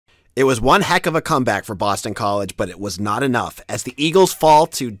It was one heck of a comeback for Boston College, but it was not enough, as the Eagles fall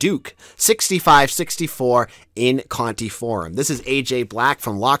to Duke 65-64 in Conti Forum. This is AJ Black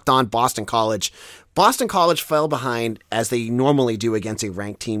from Locked On Boston College. Boston College fell behind, as they normally do against a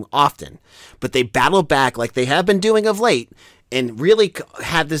ranked team often, but they battled back like they have been doing of late, and really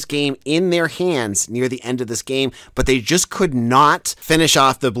had this game in their hands near the end of this game, but they just could not finish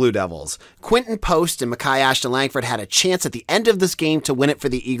off the Blue Devils. Quinten Post and Makai, Ashton, Langford had a chance at the end of this game to win it for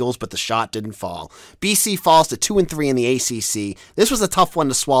the Eagles, but the shot didn't fall. BC falls to 2-3 in the ACC. This was a tough one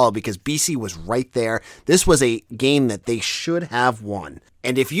to swallow because BC was right there. This was a game that they should have won.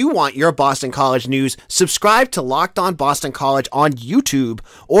 And if you want your Boston College news, subscribe to Locked On Boston College on YouTube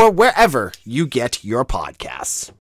or wherever you get your podcasts.